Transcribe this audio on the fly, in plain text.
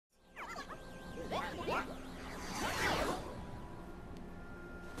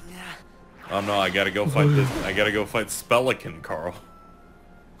Oh no, I gotta go fight this. I gotta go fight Spellican, Carl.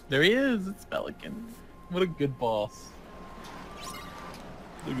 There he is. It's Spellican. What a good boss.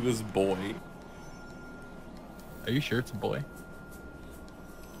 Look at this boy. Are you sure it's a boy?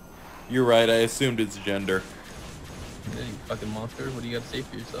 You're right. I assumed its gender. Yeah, you fucking monster. What do you got to say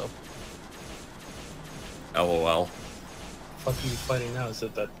for yourself? LOL. What are you fighting now? Is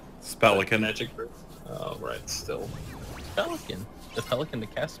it that Spellican. magic bird? Oh, right. Still. Spellican. The pelican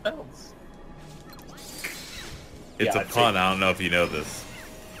that casts spells. It's Yeah, a pun. I don't know if you know this.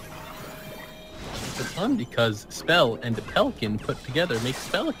 It's a pun because spell and the pelican put together makes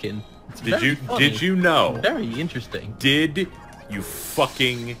Spellican. It's very funny. Did you know? Very interesting. Did you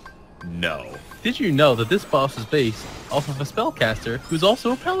fucking know? Did you know that this boss is based off of a spellcaster who's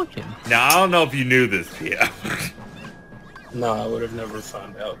also a pelican? Now I don't know if you knew this, Pia. No, I would have never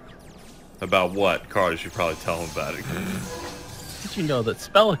found out. About what? Carl, you should probably tell him about it. Did you know that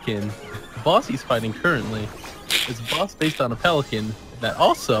Spellican, the boss he's fighting currently, is a boss based on a pelican that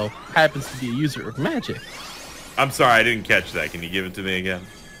also happens to be a user of magic? I'm sorry, I didn't catch that. Can you give it to me again?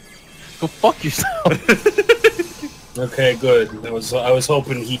 Go fuck yourself. Okay, good. I was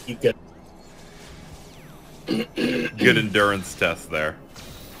hoping he'd get. Good endurance test there.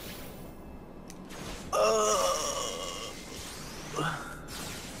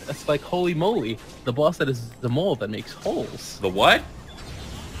 That's like holy moly, the boss that is the mole that makes holes. The what?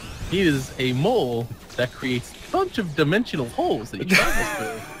 He is a mole that creates a bunch of dimensional holes that you travel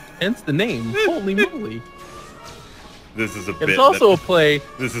through. Hence the name, holy moly. This is a bit. It's also a play.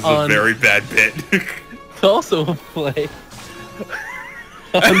 This is on, a very bad bit. It's also a play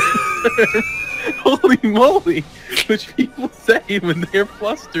on the term holy moly, which people say when they're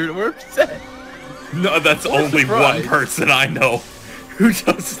flustered or upset. No, that's What a only surprise. one person I know who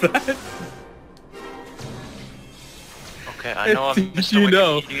does that. Okay, I know I'm Did Mr. you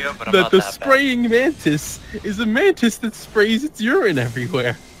know Wikipedia, but I'm that not the that bad. spraying mantis is a mantis that sprays its urine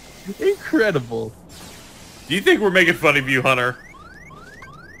everywhere? Incredible. Do you think we're making fun of you, Hunter?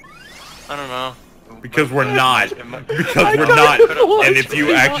 I don't know. Because we're not. It might- Because we're don't not. know. And if you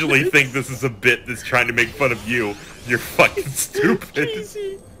I'm actually honest. think this is a bit that's trying to make fun of you, you're fucking stupid.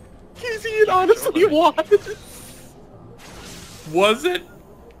 Casey, it honestly was. Was it?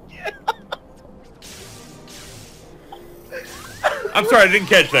 I'm sorry, I didn't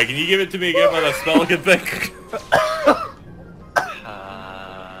catch that. Can you give it to me again about that Spellican thing?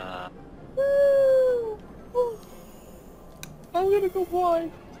 I'm gonna go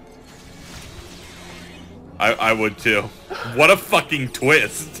blind. I would too. What a fucking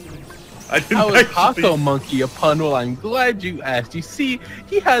twist. I didn't I was actually... Hako Monkey a pun? Well, I'm glad you asked. You see,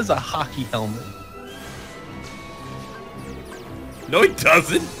 he has a hockey helmet. No, he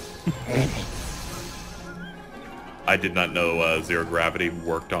doesn't. I did not know Zero Gravity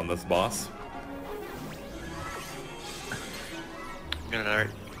worked on this boss. I'm gonna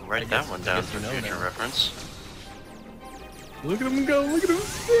write that one down for you know future now. reference. Look at him go, look at him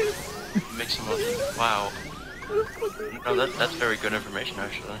spin. Mix them up. Wow. No, that's very good information,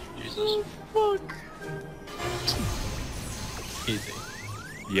 actually. Jesus. Oh, fuck. Easy.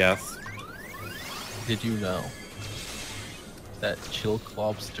 Yes. Did you know that Chilk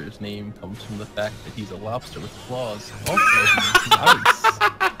Lobster's name comes from the fact that he's a lobster with claws? Also, he's ice.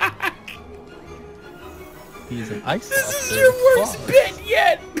 He's an ice lobster. This is your with worst claws. bit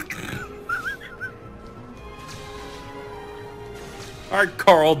yet! Alright,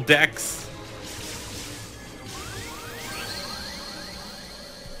 Carl Dex.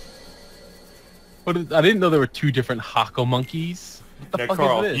 What is, I didn't know there were two different Hako monkeys. What the Yeah, fuck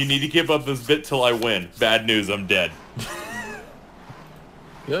Carl, is this? you need to give up this bit till I win. Bad news, I'm dead.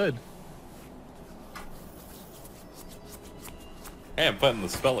 Good. Hey, I'm fighting the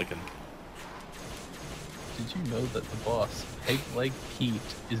Spellican. Did you know that the boss, Peg Leg Pete,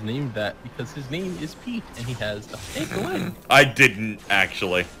 is named that because his name is Pete and he has a peg leg? I didn't,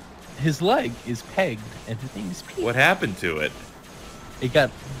 actually. His leg is pegged and his name is Pete. What happened to it? It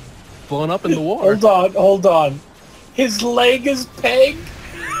got blown up in the war. Hold on. His leg is pegged?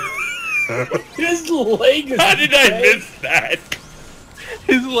 His leg is How did I pegged? miss that?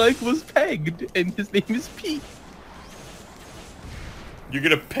 His leg was pegged and his name is Pete. You're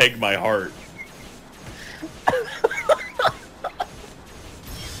gonna peg my heart.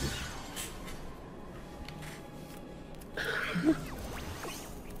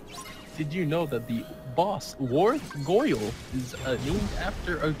 Did you know that the boss, War Goyle, is named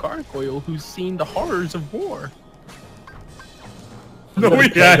after a gargoyle who's seen the horrors of war? No, he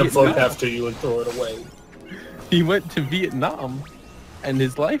Peg a hasn't. book after you and throw it away. He went to Vietnam, and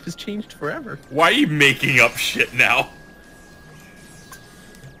his life has changed forever. Why are you making up shit now?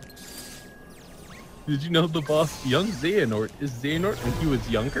 Did you know the boss, young Xehanort, is Xehanort when he was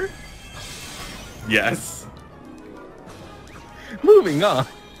younger? Yes. Moving on.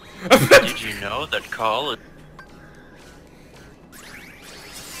 Did you know that Carl is...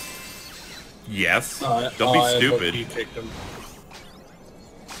 Yes. Don't I be stupid. low-key kicked him.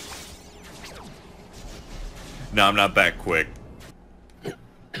 No, I'm not that quick.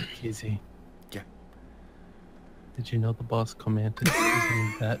 Easy. Yeah. Did you know the boss Comantus is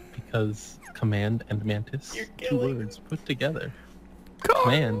named that because command and mantis, two words put together.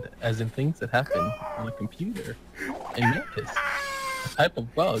 Command, as in things that happen on a computer, and mantis, a type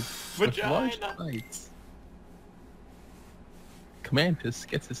of bug with large bites. Comantus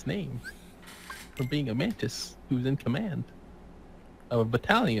gets its name from being a mantis who's in command of a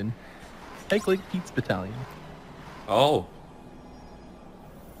battalion, Peg Leg Pete's battalion. Oh.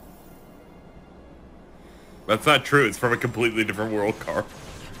 That's not true. It's from a completely different world, Carl.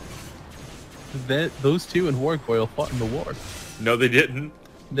 Those two and Wargoyle fought in the war. No, they didn't.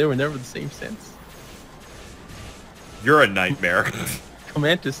 They were never the same since. You're a nightmare.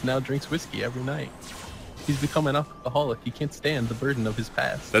 Comantus now drinks whiskey every night. He's become an alcoholic. He can't stand the burden of his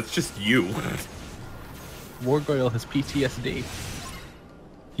past. That's just you. Wargoyle has PTSD.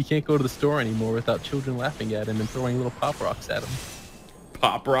 He can't go to the store anymore without children laughing at him and throwing little pop rocks at him.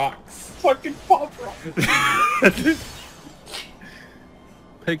 Pop rocks. Fucking pop rock.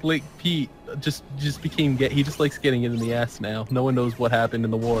 Peg Leg Pete just became gay. He just likes getting it in the ass now. No one knows what happened in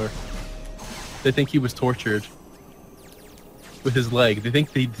the war. They think he was tortured with his leg. They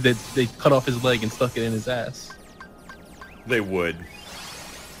think they cut off his leg and stuck it in his ass. They would.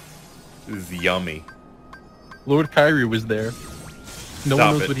 This is yummy. Lord Kyrie was there. No Stop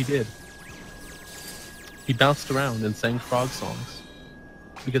one knows it. what he did. He bounced around and sang frog songs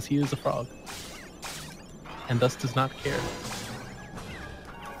because he is a frog and thus does not care.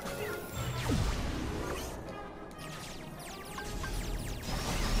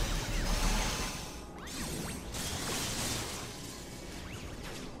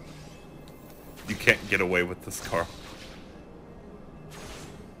 You can't get away with this, Carl.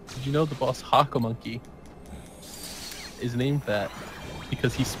 Did you know the boss Haka Monkey is named that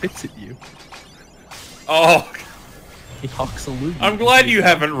because he spits at you? Oh, He hawks a loogie. I'm glad you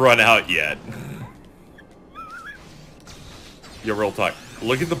haven't run out yet. Yeah, real talk.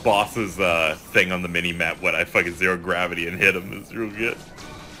 Look at the boss's thing on the mini-map when I fucking zero gravity and hit him. It's real good.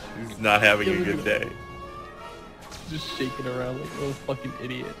 He's not having a good day. Just shaking around like a little fucking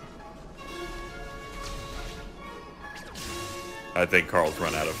idiot. I think Carl's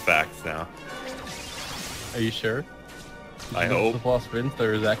run out of facts now. Are you sure? I The hope. boss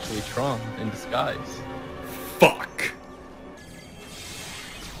Rinthler is actually Tron in disguise. Fuck!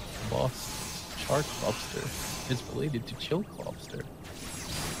 Boss Shark Lobster is related to Chill Lobster.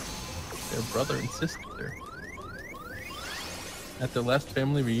 They're brother and sister. At their last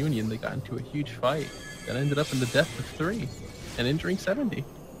family reunion, they got into a huge fight that ended up in the death of 3 and injuring 70.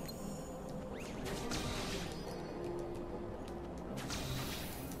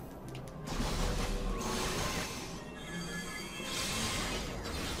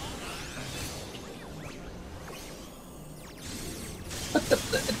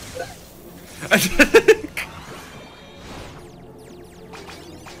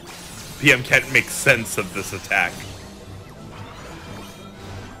 PM can't make sense of this attack.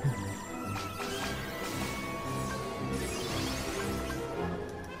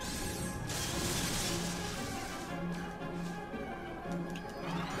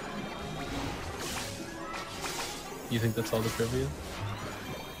 You think that's all the trivia?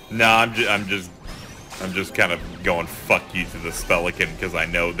 No, I'm just kind of going fuck you to the Spellican because I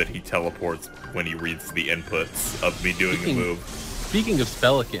know that he teleports when he reads the inputs of me doing a move. Speaking of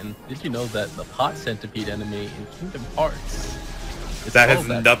Spellican, did you know that the pot centipede enemy in Kingdom Hearts is That has called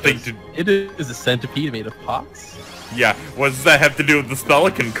that nothing because to- It is a centipede made of pots. Yeah, what does that have to do with the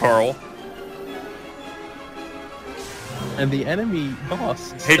Spellican, Carl? And the enemy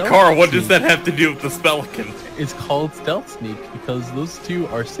boss, Hey, Stealth Carl, what does Sneak, that have to do with the Spellican? is called Stealth Sneak because those two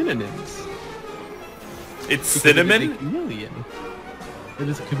are synonyms. It's Because it is a cinnamon? chameleon. It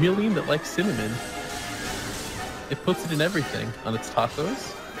is a chameleon that likes cinnamon. It puts it in everything. On its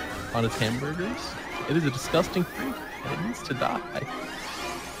tacos, on its hamburgers. It is a disgusting freak, and it needs to die.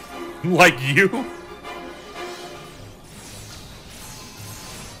 Like you?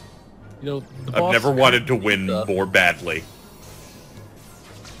 You know, the I've boss never wanted to win Zisa, more badly.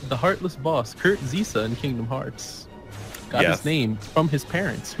 The heartless boss, Kurt Zisa in Kingdom Hearts, got Yes. his name from his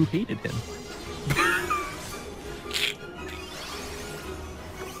parents, who hated him.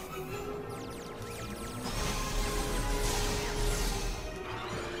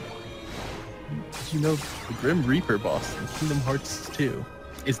 Did Did you know the Grim Reaper boss in Kingdom Hearts 2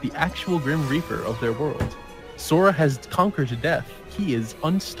 is the actual Grim Reaper of their world? Sora has conquered death. He is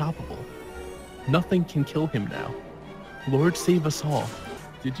unstoppable. Nothing can kill him now. Lord save us all.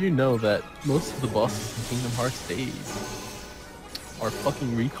 Did you know that most of the bosses in Kingdom Hearts days are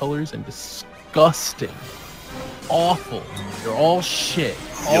fucking recolors and disgusting? Awful. They're all shit.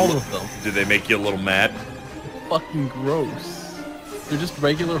 All of them. Do they make you a little mad? Fucking gross. They're just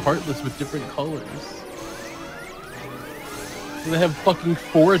regular Heartless with different colors. They have fucking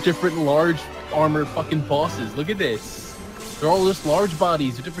 4 different large armor fucking bosses. Look at this. They're all just large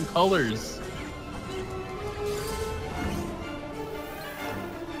bodies with different colors.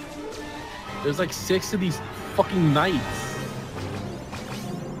 There's like 6 of these fucking knights.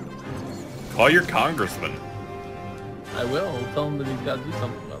 Call your congressman. I will. Tell him that he's got to do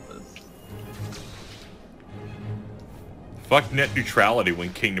something about this. Fuck net neutrality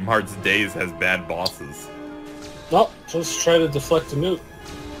when Kingdom Hearts Days has bad bosses. Well, just try to deflect the nuke.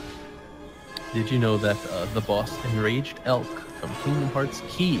 Did you know that the boss Enraged Elk from Kingdom Hearts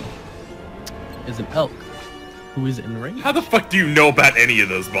Key is an elk who is enraged? How the fuck do you know about any of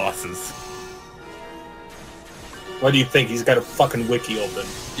those bosses? Why do you think he's got a fucking wiki open?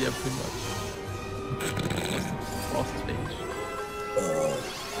 Yeah, pretty much. Boss's page.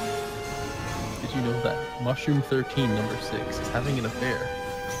 Did you know that Mushroom 13 number 6 is having an affair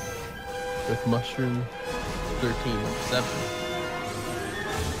with Mushroom 13 number 7?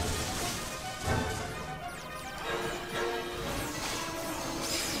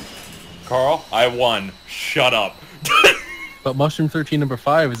 Carl, I won. Shut up. But Mushroom 13 number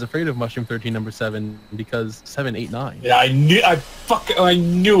 5 is afraid of Mushroom 13 number 7 because 7, 8, 9. Yeah, I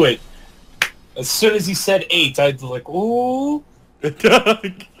knew it. As soon as he said 8, I was like, ooh.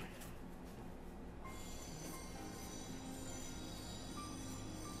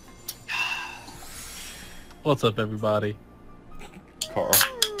 What's up, everybody? Carl,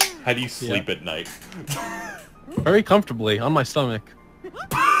 how do you sleep at night? Very comfortably on my stomach.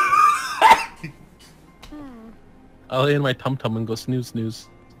 I lay in my tum-tum and go snooze snooze.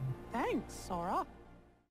 Thanks, Sora.